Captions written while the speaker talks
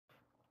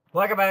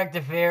Welcome back to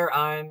F.E.A.R.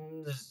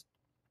 I'm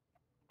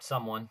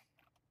someone.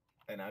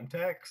 And I'm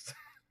Tex.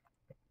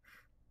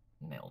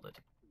 Nailed it.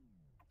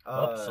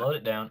 Slowed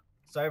it down.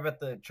 Sorry about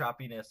the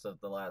choppiness of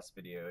the last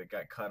video. It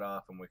got cut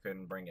off and we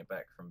couldn't bring it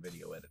back from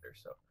video editor,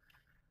 so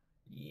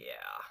yeah.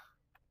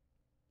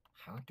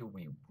 How do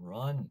we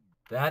run?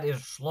 That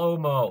is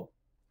slow-mo.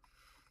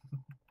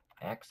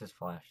 X is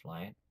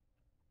flashlight.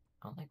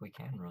 I don't think we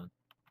can run.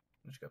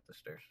 Just go up the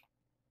stairs.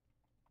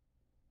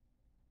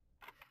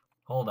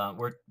 Hold on,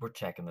 we're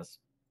checking this.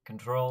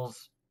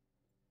 Controls.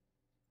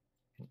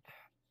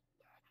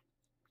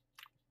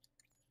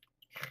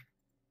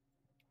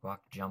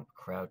 Walk, jump,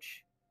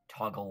 crouch,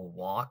 toggle,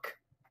 walk.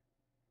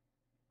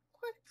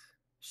 What?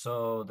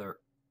 So there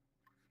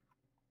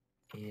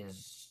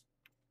is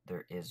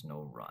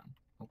no run.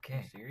 Okay.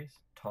 Are you serious?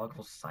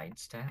 Toggle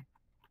sidestep.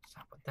 Is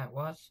that what that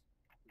was?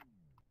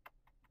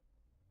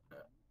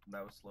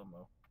 That was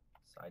slow-mo.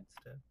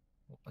 Sidestep.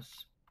 What was?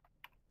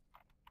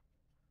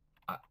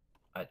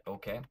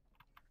 Okay.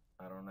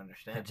 I don't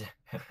understand.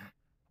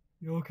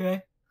 You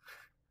okay?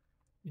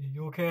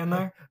 You okay in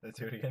there? Let's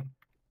do it again.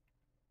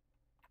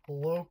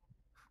 Hello?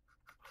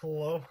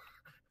 Hello?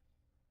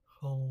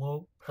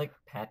 Hello? Like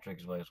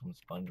Patrick's voice from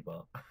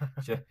SpongeBob.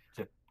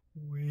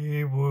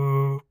 Wee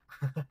woo.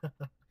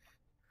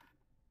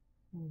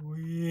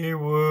 Wee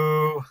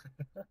woo.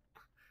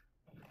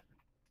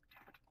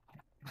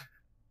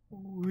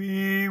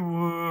 Wee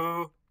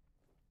woo.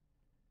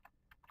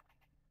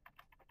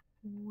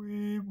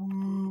 Wee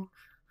woo.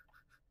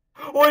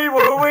 Wee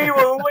woo, wee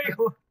woo, wee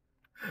woo.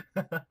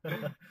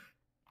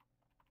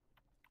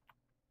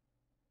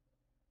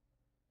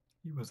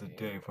 He was a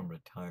day from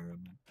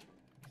retirement.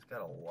 He's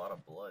got a lot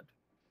of blood.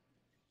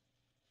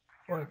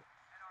 What?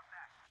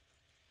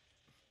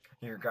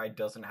 Your guy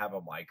doesn't have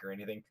a mic or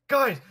anything.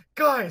 Guys!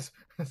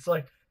 It's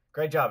like,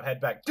 great job,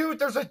 head back. Dude,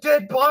 there's a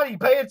dead body!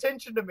 Pay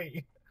attention to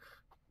me!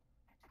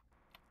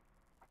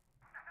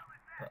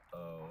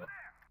 Uh-oh.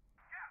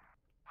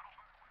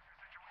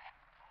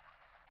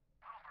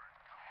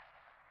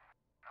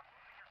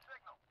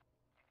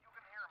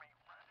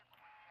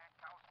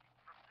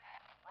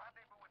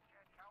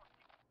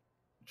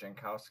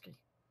 Jankowski.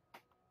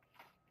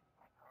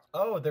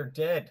 Oh, they're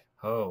dead.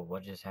 Oh,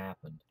 what just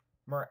happened?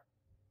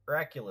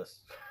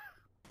 Miraculous.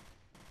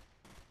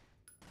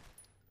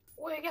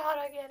 We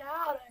gotta get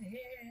out of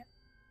here.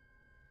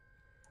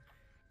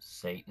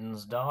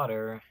 Satan's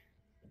daughter.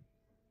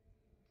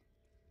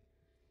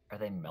 Are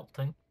they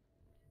melting?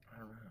 I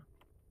don't know.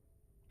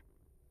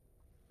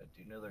 I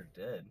do know they're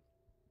dead.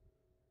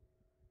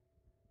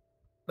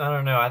 I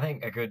don't know. I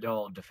think a good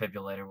old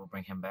defibrillator will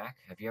bring him back.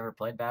 Have you ever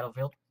played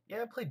Battlefield?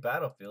 Yeah, I played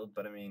Battlefield,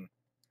 but I mean,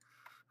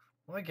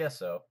 well, I guess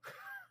so.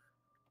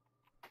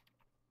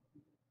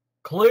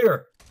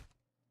 Clear!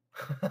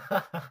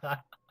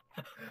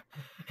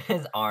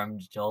 His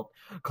arms jolt.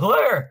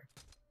 Clear!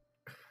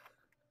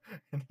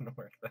 It didn't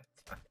work that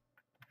time.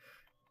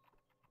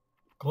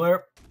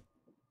 Clear.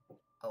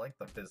 I like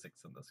the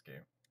physics in this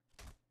game.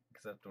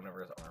 Except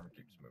whenever his arm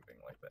keeps moving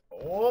like that.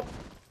 Oh!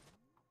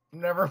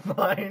 Never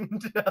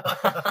mind.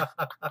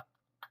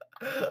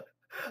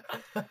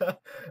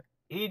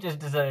 He just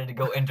decided to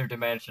go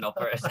interdimensional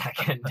for a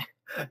second.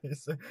 He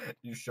said,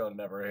 "You shall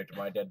never hit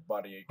my dead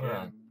body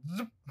again."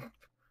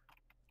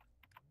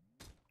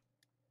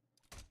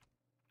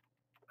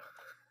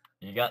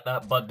 You got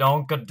that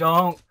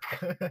badonka-donk.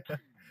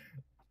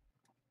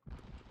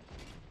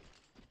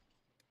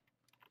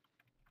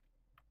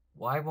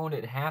 Why won't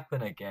it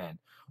happen again?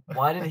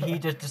 Why did he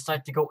just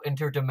decide to go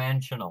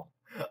interdimensional?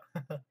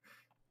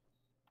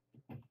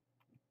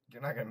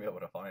 You're not gonna be able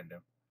to find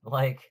him.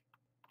 Like,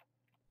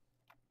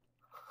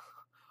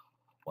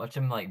 watch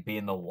him like be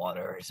in the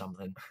water or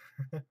something.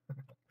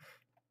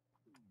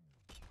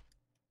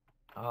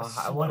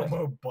 I want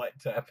a butt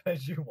tap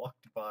as you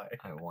walked by.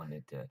 I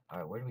wanted to.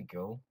 Alright, where do we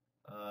go?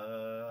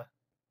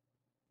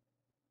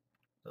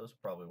 Those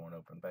probably won't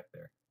open back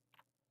there.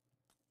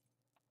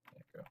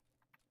 There you go.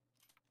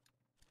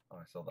 Oh,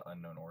 I saw the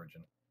unknown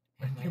origin.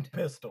 You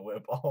pistol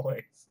whip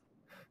always.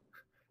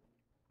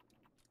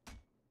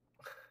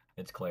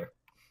 It's clear.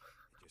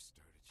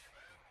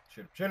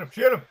 Shoot him!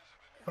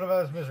 Put him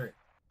out of his misery.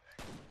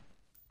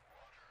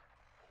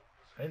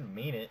 I didn't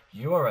mean it.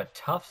 You are a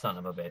tough son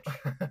of a bitch.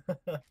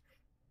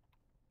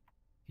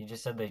 He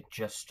just said they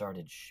just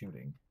started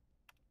shooting.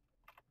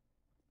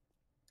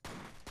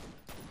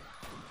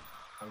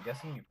 I'm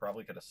guessing you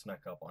probably could have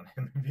snuck up on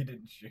him if you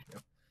didn't shoot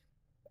him.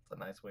 That's a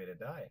nice way to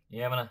die.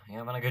 You having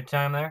a good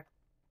time there?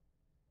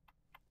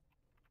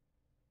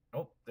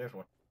 Oh, there's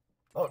one.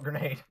 Oh,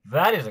 grenade.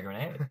 That is a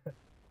grenade.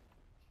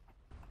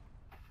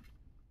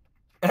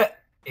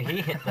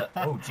 He hit the...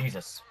 Oh,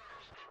 Jesus.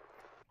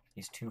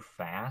 He's too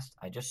fast.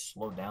 I just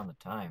slowed down the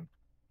time.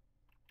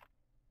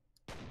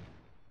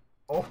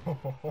 Oh.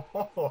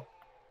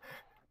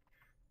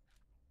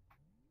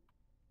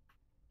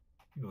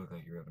 You look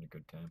like you're having a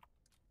good time.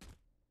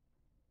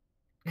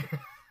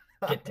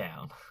 Get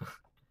down.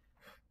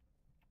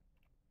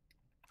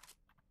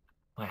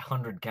 My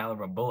 100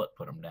 caliber bullet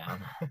put him down.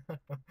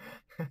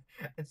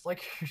 It's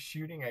like you're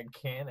shooting a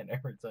cannon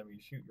every time you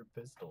shoot your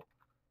pistol.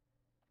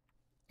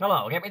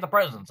 Hello, get me the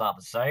president's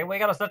office, say. We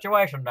got a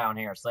situation down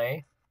here,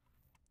 say.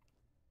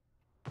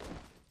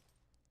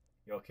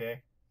 You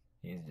okay?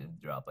 He's just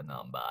dropping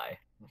on by.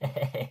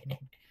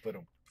 But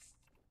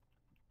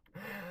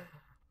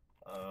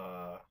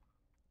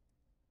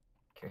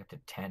Carry up to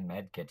 10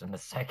 medkits. In the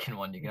second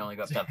one, you can only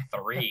go up to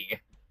 3.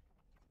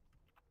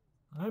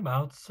 I'm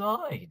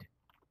outside.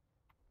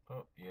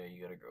 oh yeah,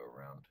 you gotta go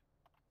around.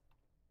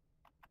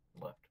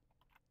 Left.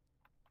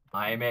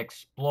 I'm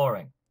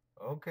exploring.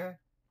 Okay.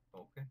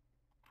 Okay.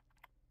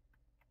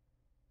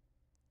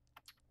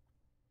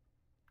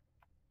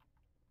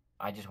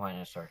 I just went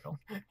in a circle.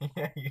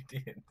 Yeah, you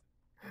did.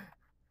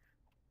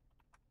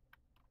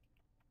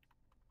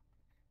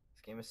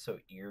 This game is so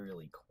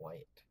eerily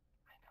quiet.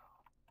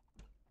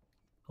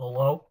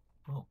 Hello?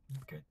 Oh,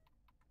 good.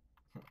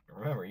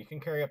 Remember, you can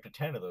carry up to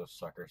 10 of those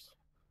suckers.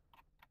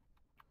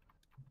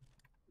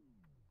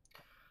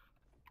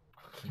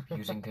 Keep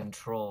using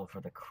control for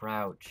the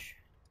crouch.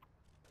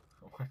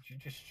 Why don't you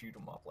just shoot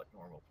them off like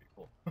normal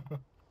people?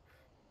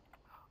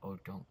 Oh,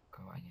 don't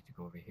go. I need to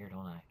go over here,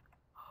 don't I?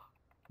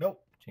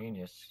 Nope.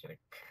 Genius. Did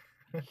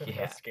Yeah.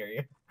 that scare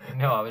you?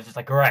 No, I was just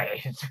like,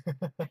 great.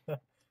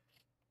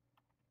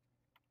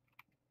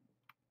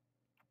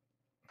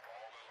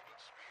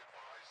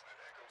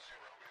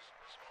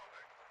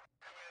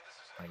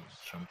 Are you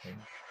jumping?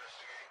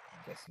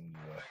 I'm guessing you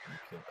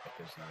killed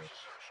Echo Zero.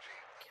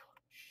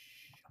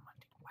 Shh, I'm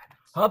hunting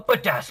weapons.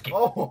 Upadaski!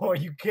 Oh,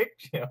 you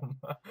kicked him.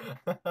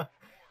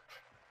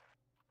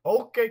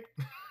 Okay.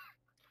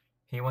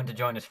 He went to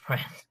join his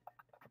friends.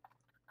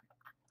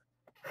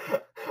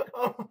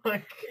 Oh my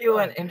god. He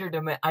went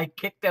interdimension. I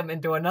kicked him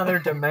into another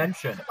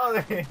dimension. Oh,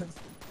 there he is.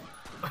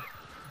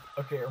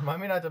 Okay,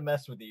 remind me not to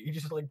mess with you. You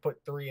just like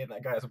put 3 in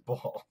that guy's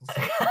balls.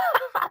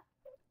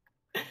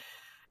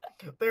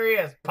 There he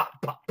is. Pop,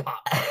 pop,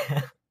 pop.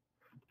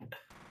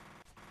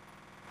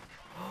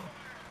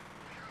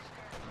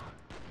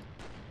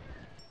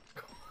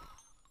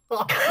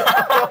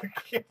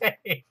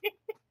 Okay.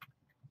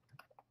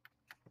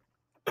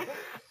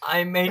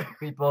 I make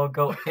people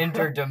go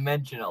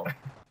interdimensional.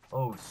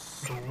 Oh,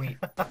 sweet.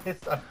 I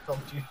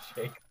felt you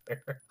shake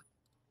there.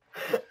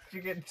 Did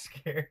you get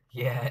scared?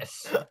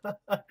 Yes.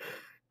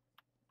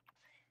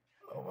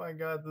 Oh my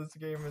god, this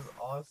game is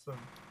awesome.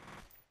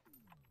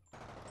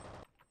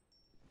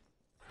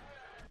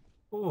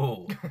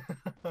 Ooh.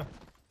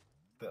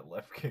 That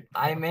left kick.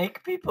 I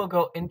make people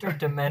go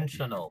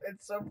interdimensional.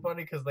 It's so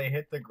funny because they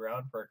hit the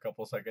ground for a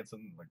couple seconds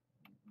and like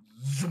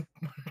zoom,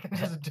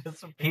 just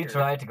disappear. He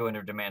tried to go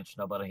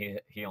interdimensional, but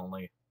he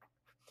only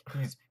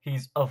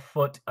he's a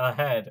foot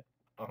ahead.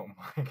 Oh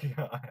my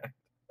god.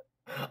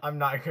 I'm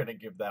not gonna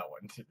give that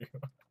one to you.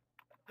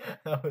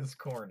 That was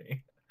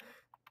corny.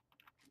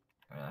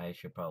 I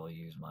should probably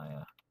use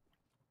my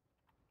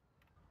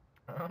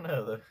I don't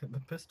know, the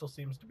pistol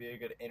seems to be a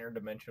good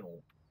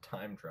interdimensional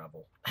time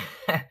travel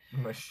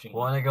machine.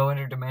 Want to go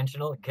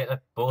interdimensional? Get a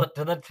bullet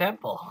to the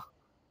temple.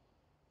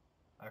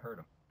 I heard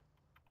him.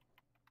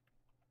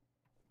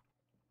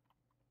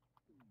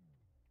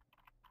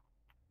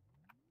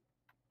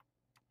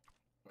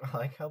 I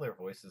like how their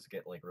voices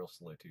get like real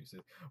slow too.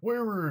 So,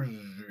 where is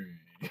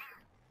he?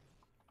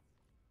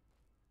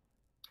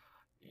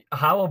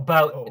 How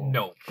about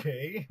no?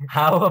 Okay.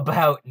 How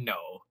about no?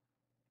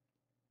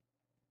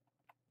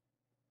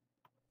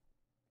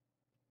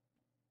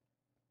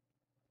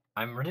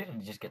 I'm ready to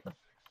just get the.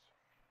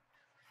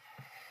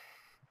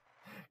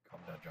 Calm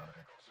down,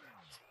 Jonathan.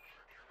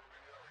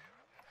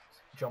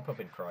 Jump up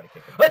and karate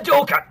kick him.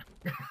 Hadouken!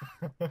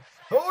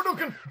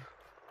 Hadouken!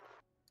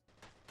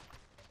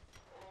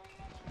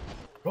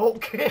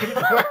 Okay,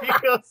 where are you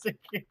going?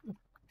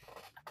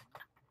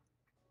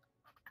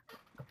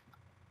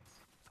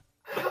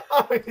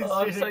 Oh,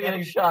 I'm still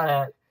getting shot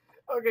at.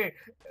 Okay,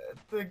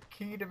 the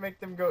key to make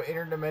them go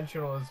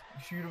interdimensional is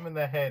shoot them in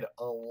the head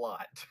a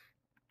lot.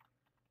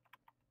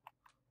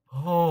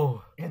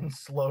 Oh. In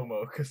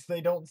slow-mo, because they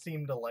don't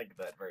seem to like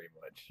that very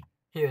much.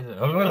 Here's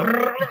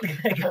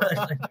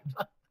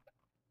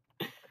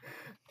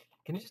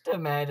Can you just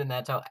imagine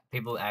that's how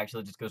people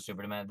actually just go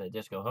super dimensional? They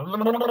just go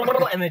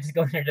and they just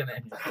go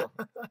interdimensional.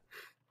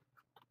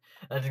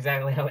 That's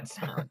exactly how it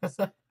sounds.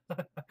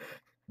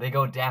 They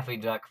go Daffy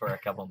Duck for a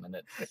couple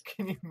minutes.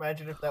 Can you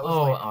imagine if that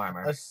was like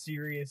armor. a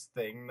serious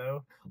thing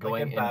though?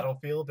 Going like in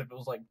Battlefield, if it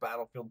was like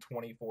Battlefield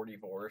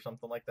 2044 or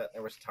something like that,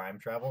 there was time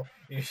travel,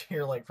 you just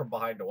hear like from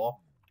behind the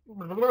wall.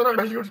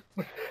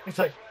 It's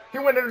like, he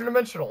went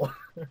interdimensional.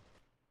 You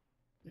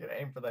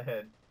gotta aim for the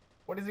head.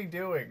 What is he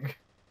doing?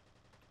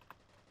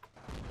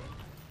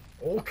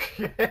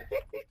 Okay.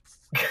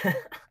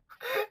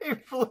 He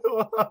flew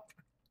up.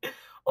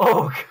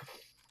 Oh,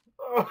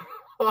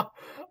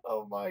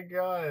 oh my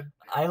god.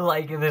 I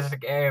like this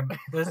game.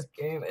 This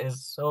game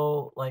is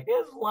so, like,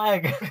 it's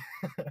lag.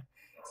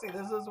 See,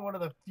 this is one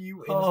of the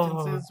few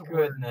instances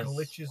where goodness.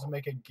 glitches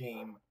make a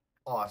game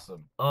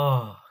awesome.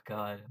 Oh,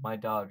 God. My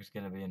dog's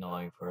gonna be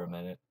annoying for a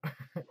minute.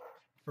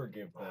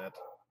 Forgive that.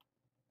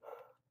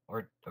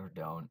 Or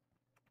don't.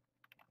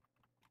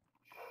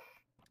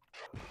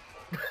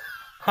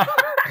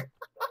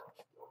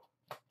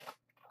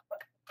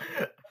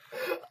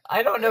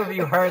 I don't know if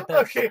you heard that.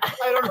 Okay,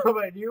 I don't know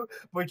about you,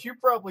 but you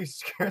probably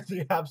scared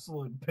the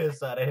absolute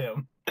piss out of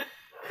him.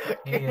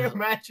 Can you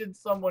imagine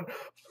someone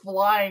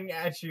flying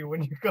at you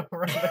when you come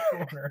around the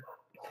corner?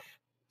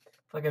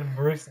 Fucking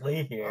Bruce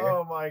Lee here.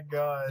 Oh my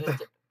god.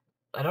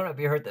 I don't know if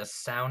you heard the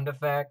sound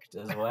effect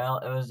as well.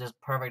 It was just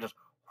perfect. Just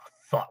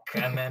fuck.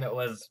 And then it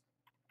was...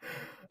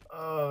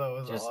 Oh, that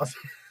was just...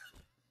 awesome.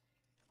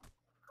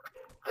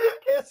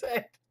 Kiss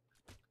it.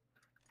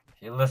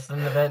 You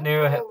listen to that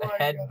new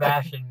head God.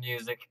 bashing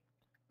music.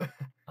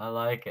 I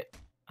like it.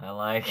 I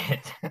like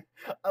it.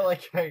 I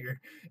like how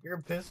your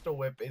pistol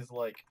whip is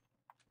like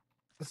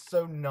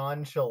so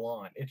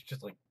nonchalant. It's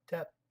just like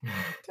tap,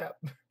 tap.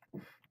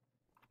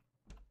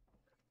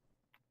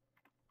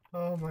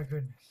 Oh my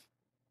goodness.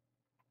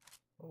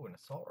 Oh, an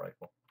assault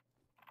rifle.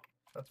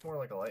 That's more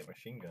like a light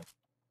machine gun.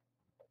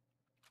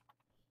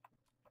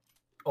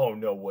 Oh,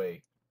 no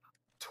way.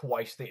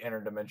 Twice the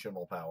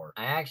interdimensional power.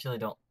 I actually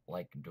don't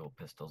like dual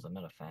pistols. I'm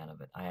not a fan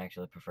of it. I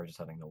actually prefer just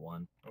having the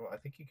one. Oh, I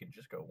think you could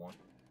just go one.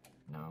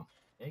 No.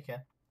 Yeah, you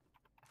can.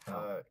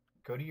 Oh.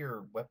 Go to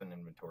your weapon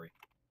inventory.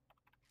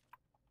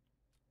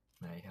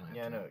 No, you don't have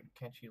yeah, to. no.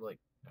 Can't you, like...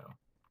 No.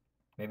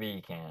 Maybe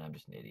you can. I'm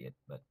just an idiot,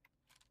 but...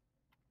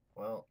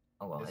 Well...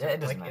 Oh, well. Is there, It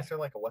doesn't matter. Is there,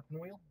 like, a weapon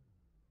wheel?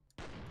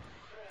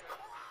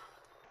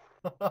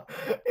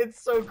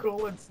 It's so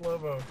cool in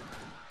slow-mo.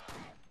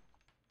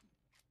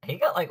 He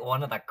got, like,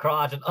 one at the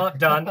crotch and... Oh,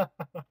 done!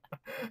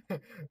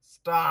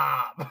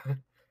 Stop!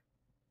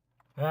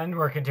 And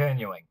we're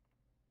continuing.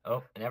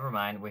 Oh, never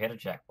mind. We hit a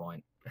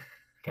checkpoint.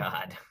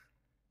 God.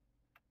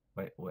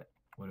 Wait, what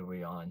are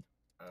we on?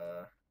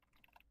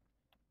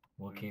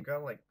 We've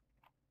got like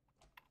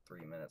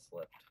 3 minutes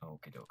left.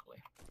 Okie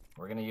dokie.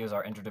 We're gonna use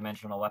our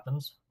interdimensional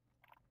weapons.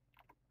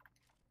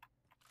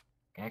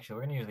 Actually,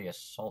 we're gonna use the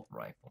assault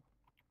rifle.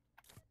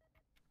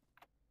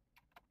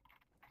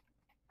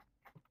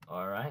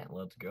 Alright,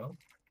 let's go.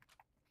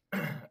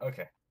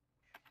 Okay.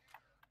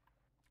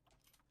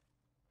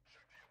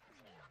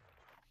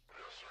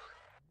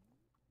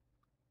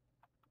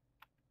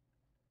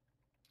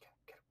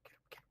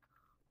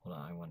 Hold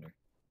on, I wonder.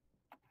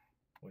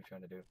 What are you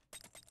trying to do?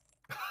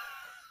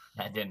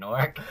 That didn't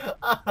work.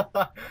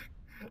 Oh,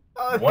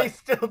 What? they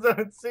still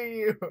don't see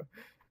you.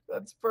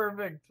 That's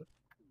perfect.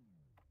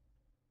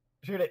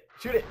 Shoot it.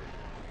 Shoot it.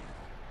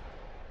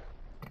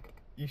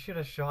 You should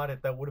have shot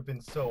it. That would have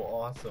been so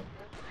awesome.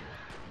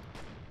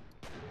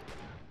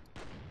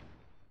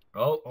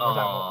 Oh,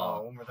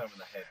 one more time in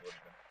the head would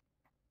have been.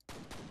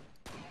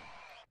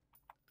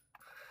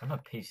 I'm a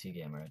PC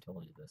gamer, I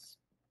told you this.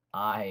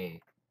 I'm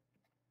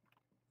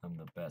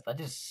the best. I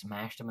just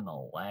smashed him in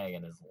the leg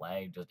and his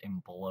leg just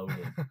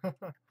imploded.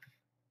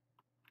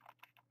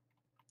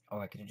 Oh,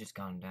 I could have just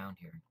gone down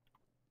here.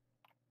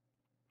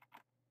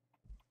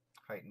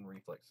 Heightened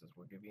reflexes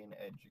will give you an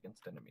edge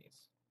against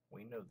enemies.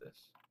 We know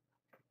this.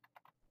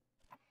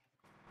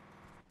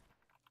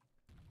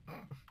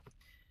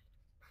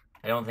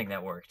 I don't think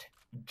that worked.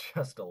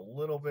 Just a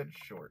little bit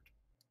short.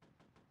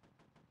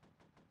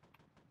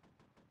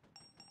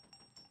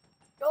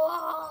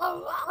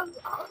 Come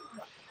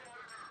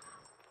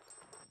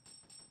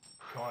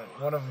on,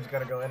 one of them's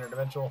gotta go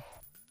interdimensional.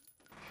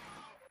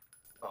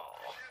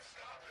 Oh.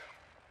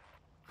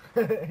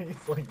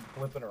 He's like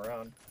flipping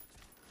around.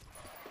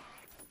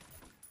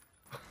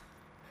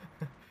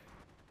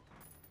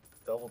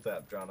 Double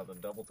tap, Jonathan,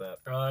 double tap.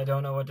 I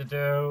don't know what to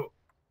do.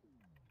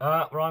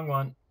 Wrong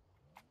one.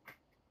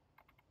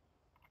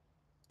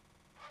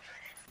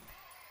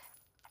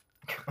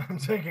 I'm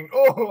taking.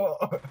 Oh!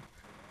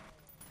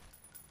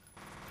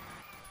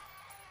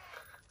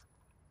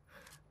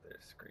 Their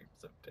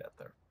screams of death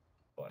are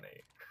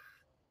funny.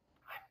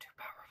 I'm too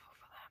powerful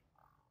for that.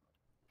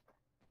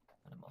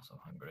 And I'm also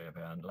hungry,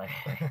 apparently.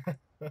 I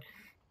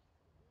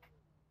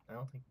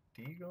don't think.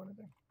 Do you go in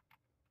there?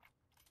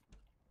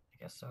 I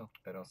guess so.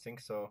 I don't think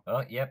so.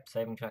 Oh, yep,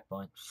 saving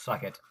checkpoint.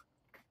 Suck it.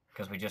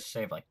 Because we just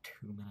saved like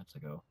 2 minutes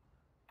ago.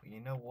 You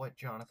know what,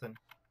 Jonathan?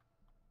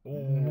 Ooh.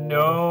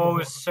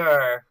 No,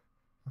 sir.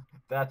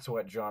 That's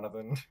what,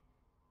 Jonathan.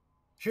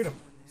 Shoot him.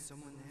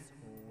 Someone there?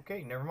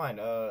 Okay, never mind.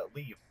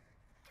 Leave.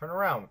 Turn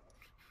around.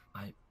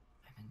 I'm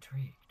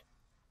intrigued.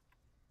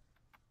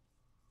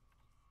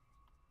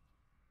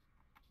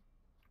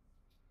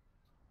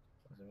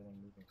 Is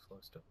everything moving slow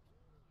still?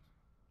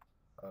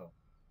 Oh.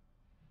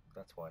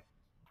 That's why.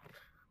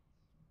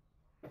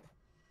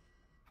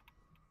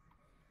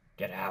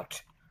 Get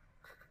out.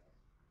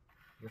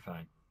 You're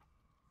fine.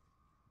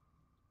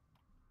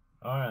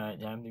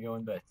 Alright, time to go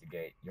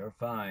investigate. You're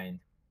fine.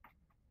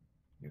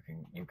 You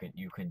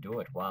can do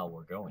it while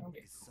we're going.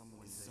 Is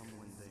someone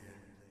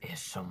there? Is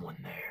someone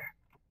there?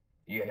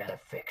 You gotta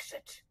fix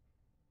it.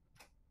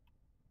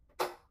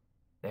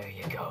 There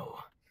you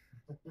go.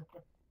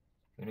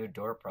 Who knew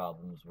door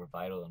problems were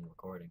vital in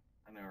recording?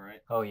 I know,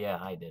 right? Oh yeah,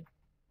 I did.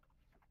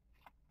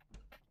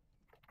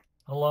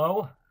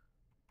 Hello?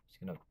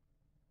 Just gonna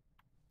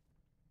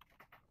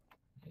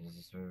Is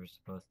this where we're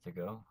supposed to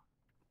go?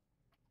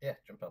 Yeah,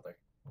 jump out there.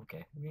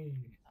 Okay.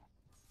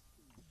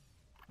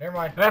 Never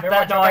mind. F Never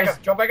mind. that Jump back noise.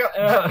 up. Jump back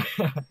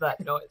up. That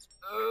noise.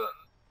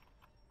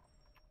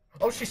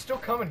 Oh, she's still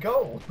coming.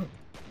 Go.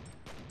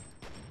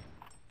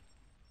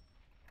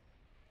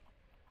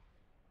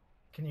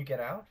 Can you get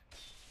out?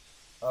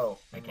 Oh,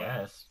 I never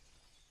mind. guess.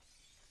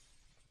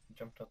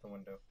 Jumped out the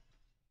window.